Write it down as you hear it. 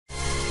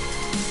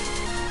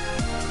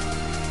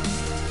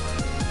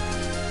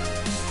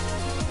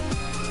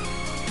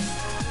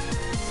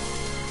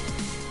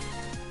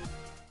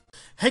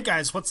Hey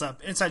guys, what's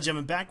up? It's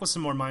iJevin back with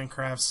some more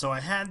Minecraft. So I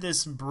had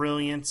this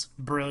brilliant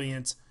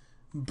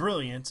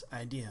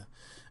idea.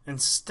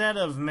 Instead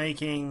of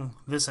making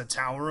this a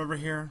tower over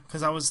here,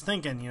 because I was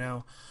thinking,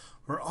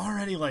 we're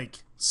already like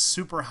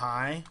super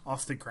high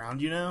off the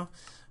ground,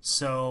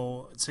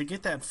 so to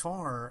get that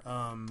far,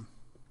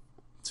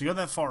 to go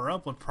that far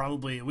up would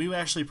probably, we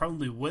actually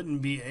probably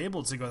wouldn't be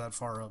able to go that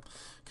far up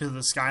because of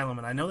the sky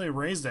limit. I know they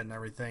raised it and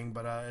everything,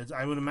 but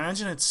I would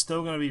imagine it's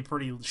still going to be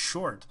pretty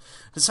short.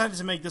 Decided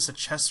to make this a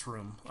chest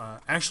room.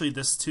 Actually,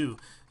 this too.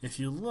 If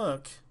you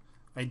look,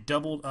 I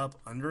doubled up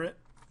under it,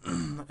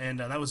 and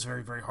that was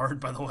very hard,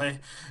 by the way.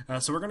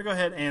 So we're going to go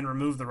ahead and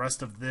remove the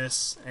rest of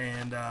this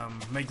and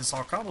make this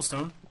all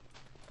cobblestone.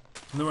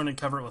 And then we're going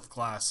to cover it with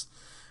glass.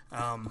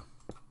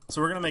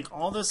 So we're going to make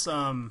all this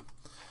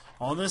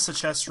a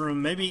chest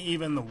room, maybe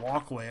even the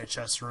walkway a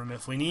chest room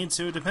if we need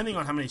to, depending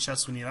on how many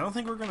chests we need. I don't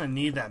think we're going to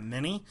need that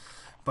many,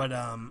 but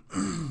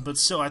but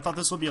still, I thought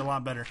this would be a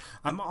lot better.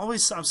 I'm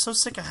so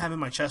sick of having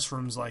my chest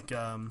rooms like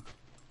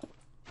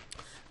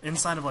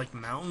inside of like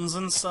mountains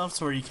and stuff,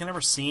 so where you can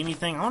never see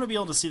anything. I want to be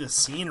able to see the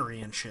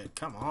scenery and shit.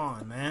 Come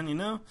on,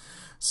 man,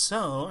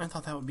 So I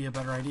thought that would be a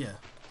better idea.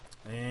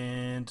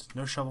 And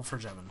no shovel for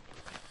Jevin.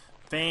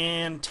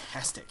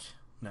 Fantastic.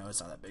 No,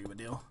 it's not that big of a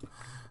deal.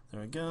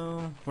 There we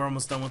go. We're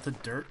almost done with the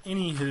dirt.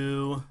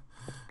 Anywho,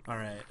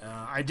 alright,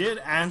 I did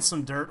add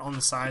some dirt on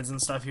the sides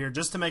and stuff here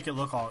just to make it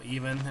look all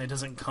even. It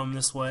doesn't come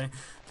this way.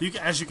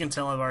 As you can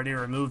tell, I've already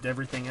removed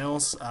everything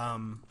else.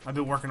 I've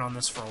been working on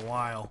this for a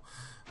while.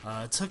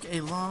 It took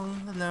a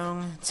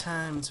long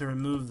time to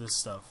remove this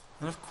stuff.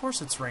 And of course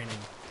it's raining.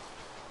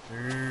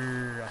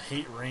 I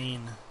hate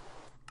rain.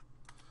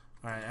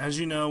 Alright, as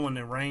you know, when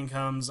the rain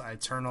comes, I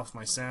turn off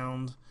my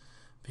sound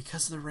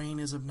because the rain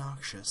is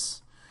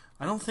obnoxious.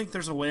 I don't think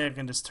there's a way I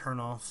can just turn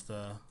off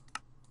the...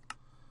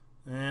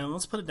 And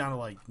let's put it down to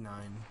like 9.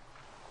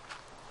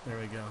 There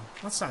we go.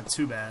 That's not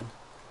too bad.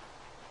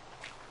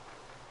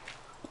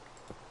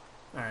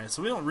 Alright,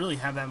 so we don't really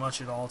have that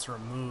much at all to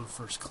remove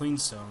for clean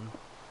stone.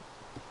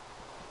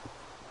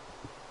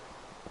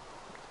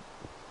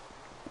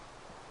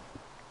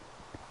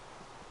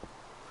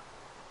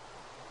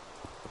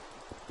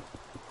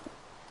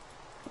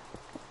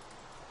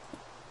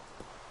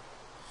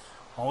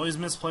 Always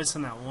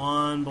misplacing that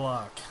one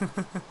block.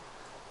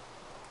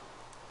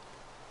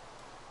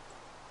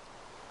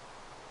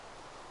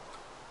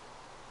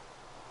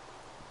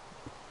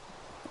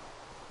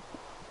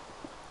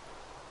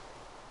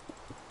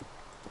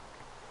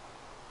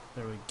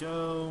 There we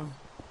go.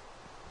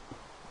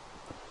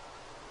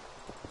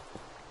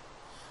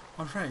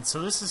 Alright,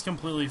 so this is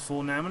completely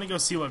full. Now I'm going to go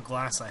see what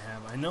glass I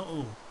have. I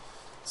know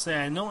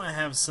I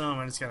have some,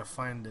 I just got to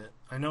find it.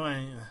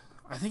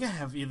 I think I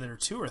have either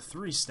 2 or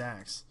 3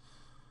 stacks.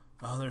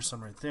 Oh, there's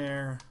some right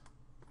there.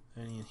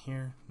 Any in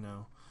here?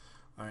 No.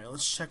 Alright,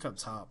 let's check up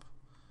top.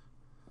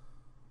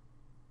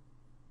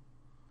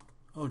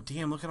 Oh,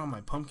 damn, look at all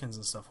my pumpkins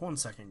and stuff. 1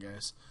 second,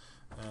 guys.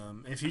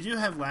 If you do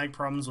have lag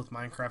problems with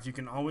Minecraft, you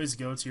can always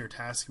go to your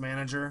task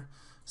manager,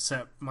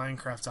 set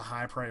Minecraft to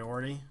high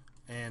priority,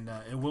 and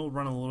it will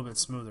run a little bit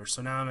smoother.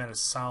 So now I'm at a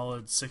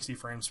solid 60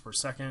 frames per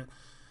second.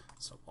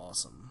 So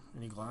awesome.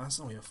 Any glass?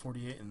 Oh, we have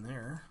 48 in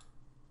there.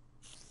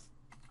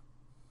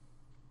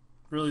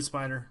 Really,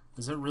 Spider?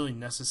 Is it really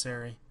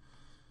necessary?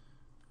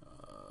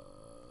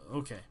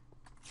 Okay.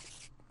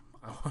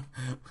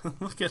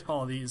 Look at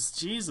all these.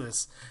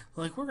 Jesus.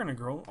 Like, we're going to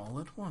grow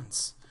all at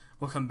once.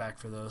 We'll come back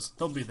for those.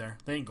 They'll be there.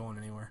 They ain't going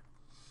anywhere.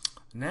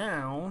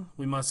 Now,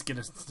 we must get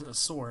a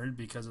sword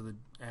because of the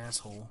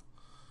asshole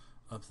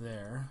up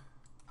there.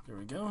 There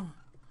we go.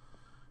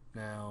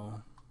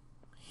 Now,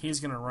 he's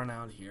going to run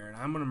out here, and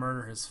I'm going to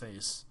murder his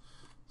face.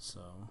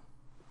 So...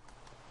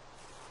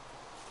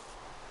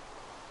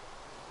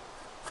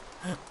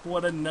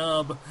 What a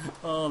nub.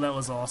 Oh, that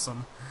was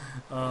awesome.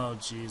 Oh,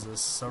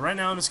 Jesus. So right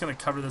now I'm just going to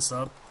cover this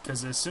up,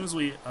 because as soon as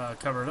we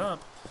cover it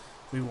up,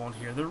 we won't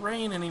hear the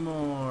rain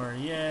anymore.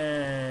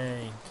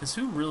 Yay. Because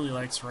who really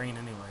likes rain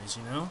anyways,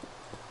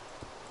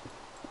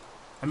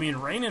 I mean,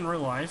 rain in real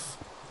life,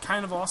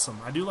 kind of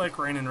awesome. I do like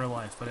rain in real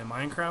life, but in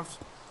Minecraft,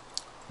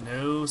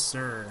 no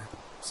sir.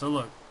 So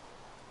look.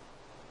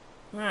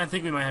 I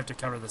think we might have to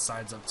cover the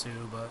sides up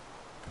too, but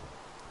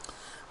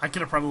I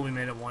could have probably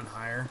made it 1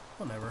 higher.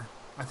 Whatever.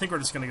 I think we're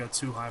just going to go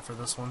 2 high for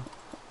this one.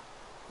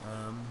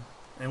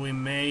 And we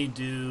may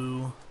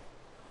do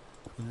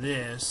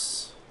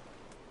this.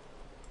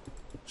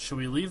 Should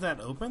we leave that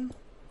open?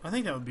 I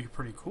think that would be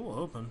pretty cool,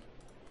 open.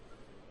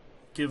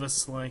 Give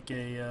us like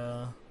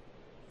a,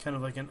 kind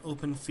of like an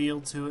open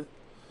feel to it.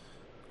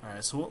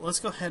 Alright, so let's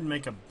go ahead and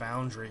make a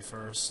boundary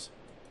first.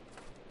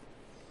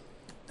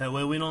 That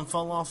way we don't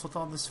fall off with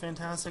all this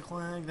fantastic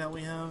lag that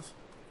we have.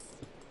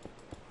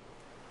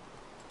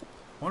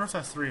 I wonder if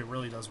F3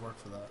 really does work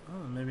for that.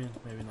 Oh, maybe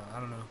not. I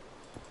don't know.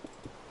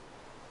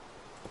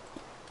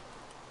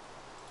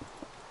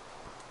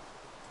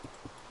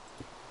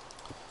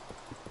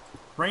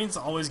 Rain's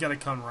always got to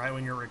come right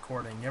when you're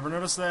recording. You ever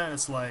notice that?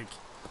 It's like,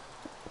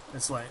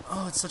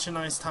 oh, it's such a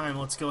nice time.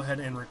 Let's go ahead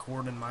and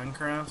record in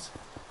Minecraft.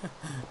 And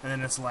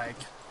then it's like,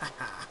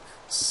 haha,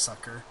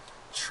 sucker.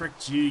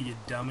 Tricked you, you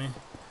dummy.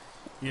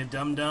 You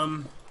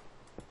dum-dum.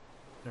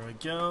 There we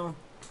go.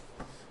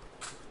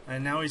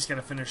 And now he's got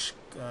to finish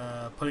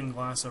putting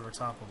glass over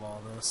top of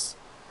all this.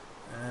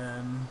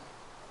 And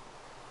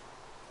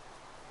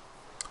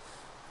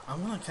I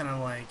want to kind of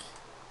like,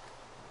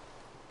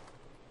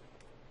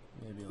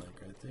 maybe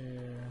like right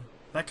there.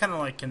 That kind of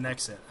like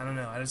connects it. I don't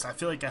know. I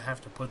feel like I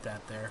have to put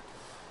that there.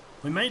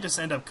 We may just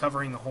end up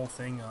covering the whole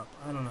thing up.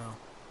 I don't know.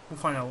 We'll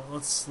find out.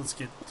 Let's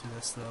get to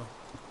this though.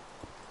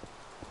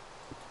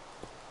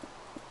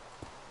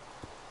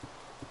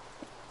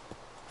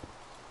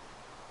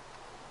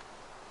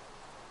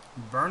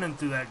 Burning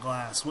through that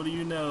glass. What do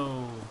you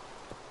know?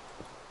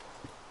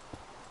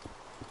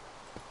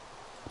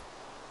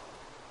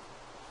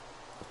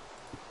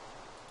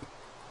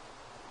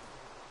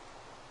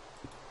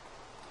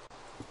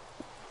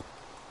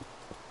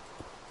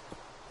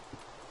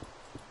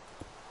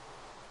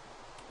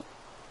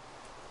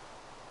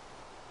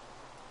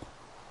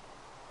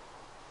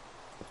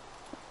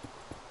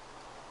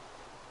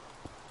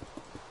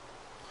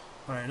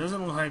 Alright, it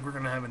doesn't look like we're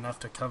going to have enough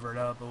to cover it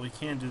up, but we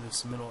can do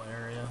this middle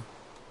area.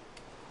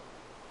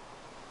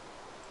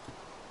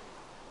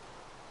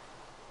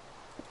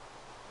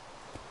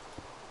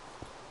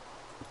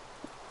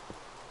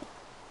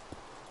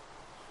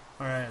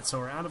 Alright, so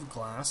we're out of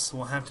glass.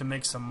 We'll have to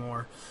make some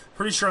more.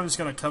 Pretty sure I'm just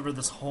going to cover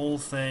this whole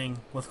thing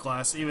with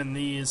glass, even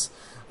these.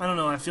 I don't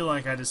know, I feel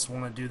like I just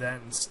want to do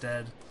that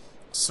instead.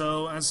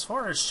 So, as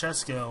far as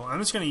chests go, I'm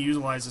just going to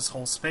utilize this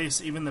whole space,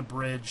 even the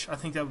bridge. I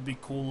think that would be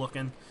cool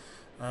looking.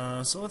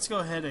 So let's go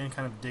ahead and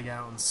kind of dig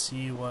out and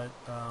see what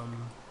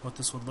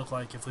this would look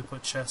like if we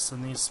put chests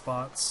in these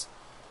spots.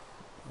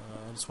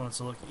 I just want it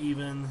to look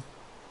even.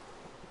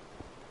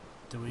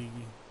 Do we...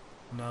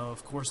 No,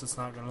 of course it's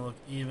not going to look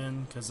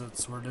even because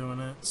we're doing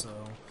it, so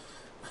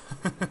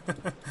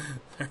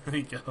there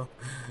we go.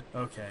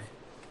 Okay,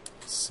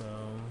 so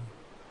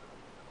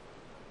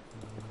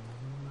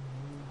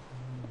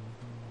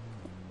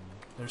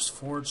there's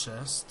 4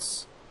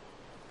 chests.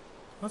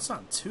 That's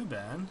not too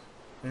bad.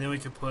 And then we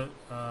could put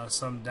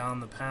some down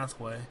the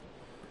pathway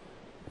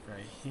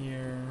right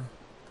here.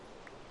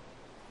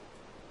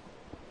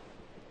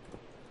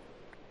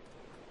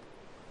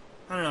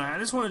 I don't know, I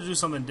just wanted to do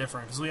something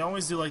different, because we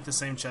always do like the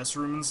same chest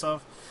room and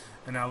stuff,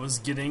 and I was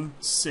getting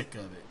sick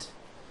of it.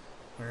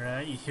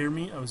 Alright, you hear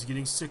me? I was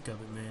getting sick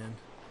of it, man.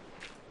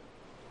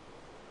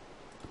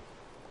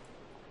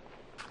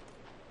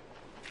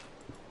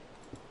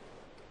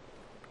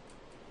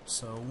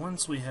 So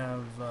once we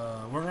have,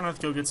 we're going to have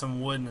to go get some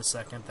wood in a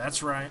second.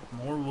 That's right,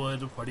 more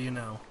wood, what do you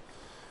know?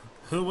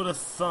 Who would have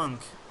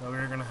thunk that we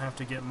were going to have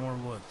to get more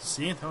wood?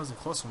 See, that was a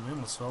close one, we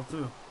almost fell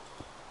through.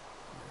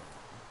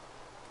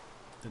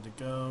 Good to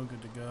go,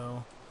 good to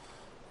go.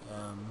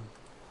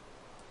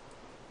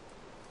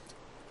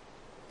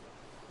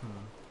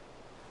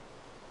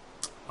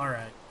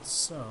 Alright,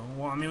 so,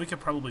 well, I mean, we could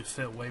probably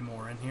fit way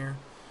more in here.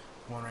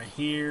 One right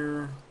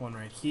here, one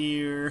right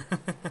here.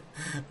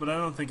 But I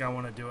don't think I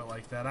want to do it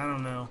like that. I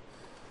don't know.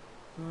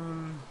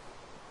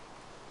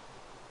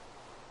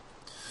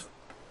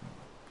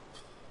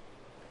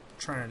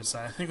 Trying to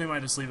decide. I think we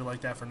might just leave it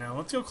like that for now.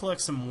 Let's go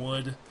collect some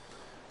wood.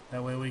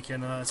 That way we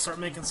can start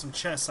making some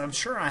chests. I'm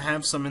sure I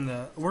have some in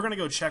the... We're going to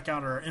go check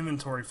out our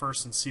inventory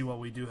first and see what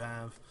we do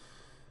have.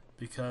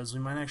 Because we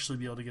might actually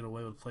be able to get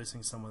away with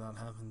placing some without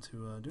having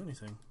to do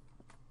anything.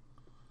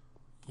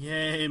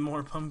 Yay,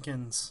 more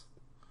pumpkins.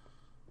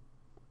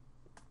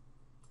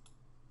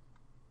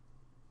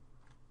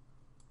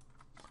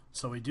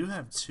 So we do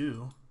have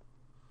 2.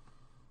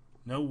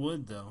 No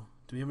wood, though.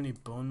 Do we have any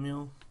bone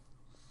meal?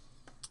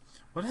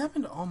 What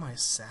happened to all my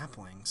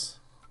saplings?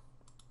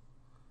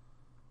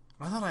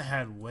 I thought I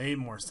had way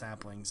more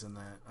saplings than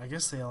that. I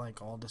guess they like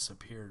all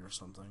disappeared or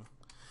something.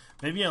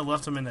 Maybe I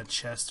left them in a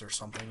chest or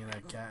something in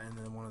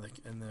one of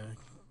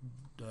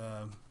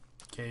the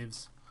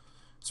caves.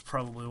 It's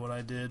probably what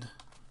I did.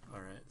 All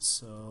right,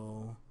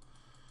 so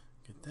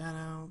get that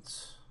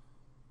out.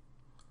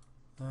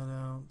 That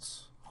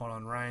out. Hold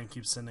on, Ryan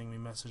keeps sending me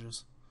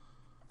messages.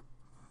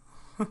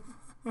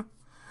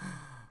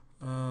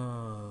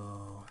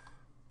 Oh,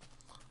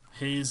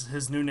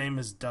 his new name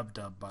is Dub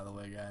Dub, by the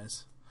way,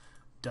 guys.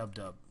 Dub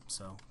Dub.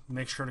 So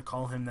make sure to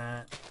call him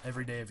that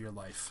every day of your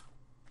life.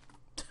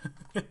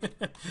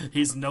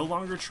 He's no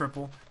longer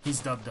Triple. He's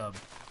Dub Dub.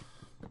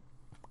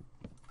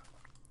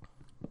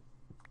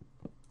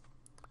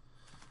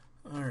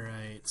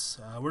 Alright.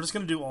 We're just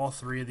going to do all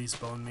 3 of these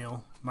bone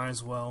meal. Might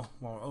as well.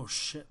 Well, oh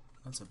shit.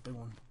 That's a big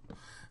one.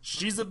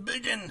 She's a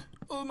biggin!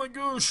 Oh my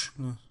gosh!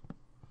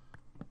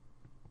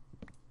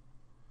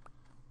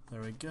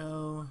 There we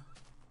go.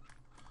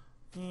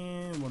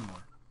 And one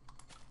more.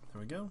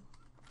 There we go.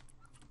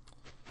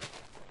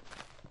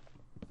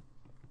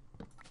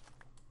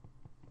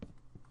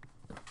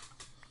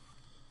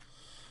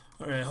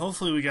 Alright,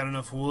 hopefully we got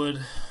enough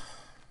wood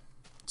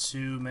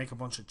to make a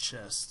bunch of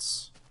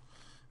chests.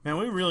 Man,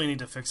 we really need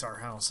to fix our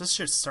house. This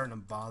shit's starting to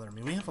bother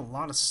me. We have a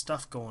lot of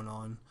stuff going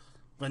on,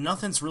 but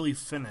nothing's really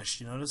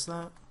finished. You notice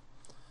that?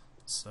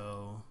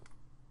 So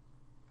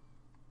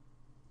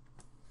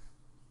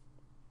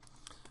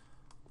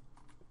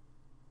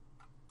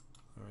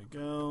there we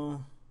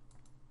go.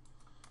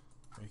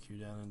 Break you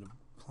down into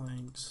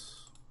planks.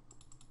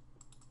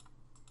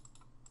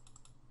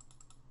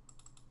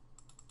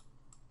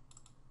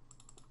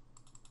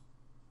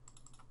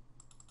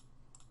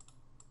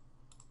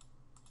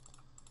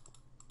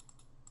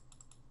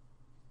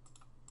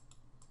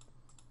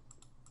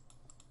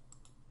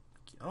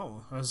 Oh, I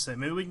was gonna say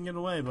maybe we can get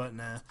away, but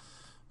nah.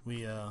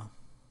 We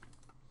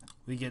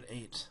get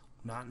 8,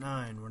 not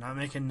 9. We're not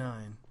making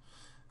 9.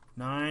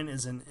 9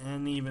 is an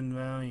uneven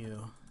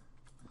value.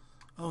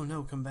 Oh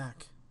no, come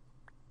back.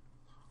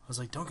 I was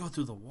like, don't go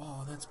through the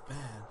wall, that's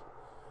bad.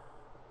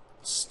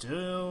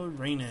 Still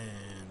raining.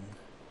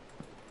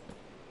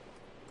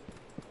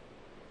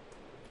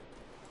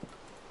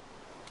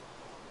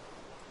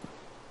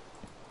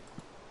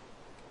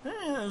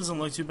 That doesn't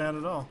look too bad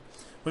at all.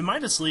 We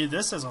might just leave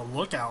this as a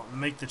lookout and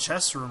make the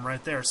chest room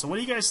right there. So what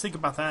do you guys think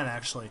about that,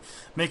 actually?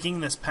 Making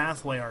this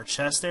pathway our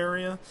chest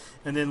area,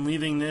 and then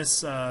leaving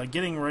this,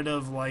 getting rid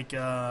of, like,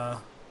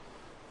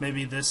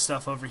 maybe this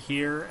stuff over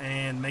here,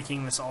 and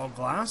making this all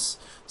glass.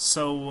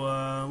 So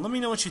let me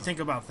know what you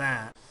think about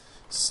that.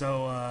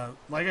 So,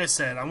 like I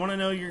said, I want to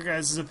know your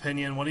guys'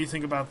 opinion. What do you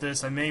think about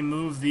this? I may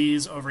move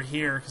these over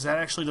here, because that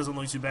actually doesn't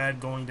look too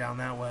bad going down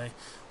that way.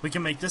 We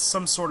can make this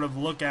some sort of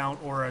lookout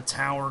or a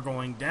tower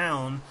going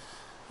down.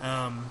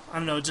 I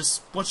don't know,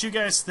 just what you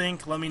guys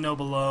think, let me know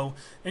below.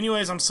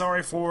 Anyways, I'm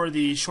sorry for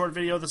the short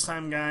video this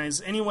time,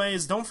 guys.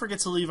 Anyways, don't forget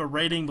to leave a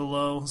rating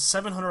below.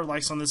 700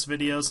 likes on this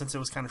video since it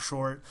was kind of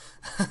short.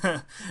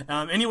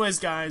 Anyways,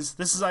 guys,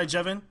 this is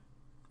iJevin,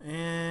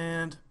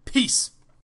 and peace!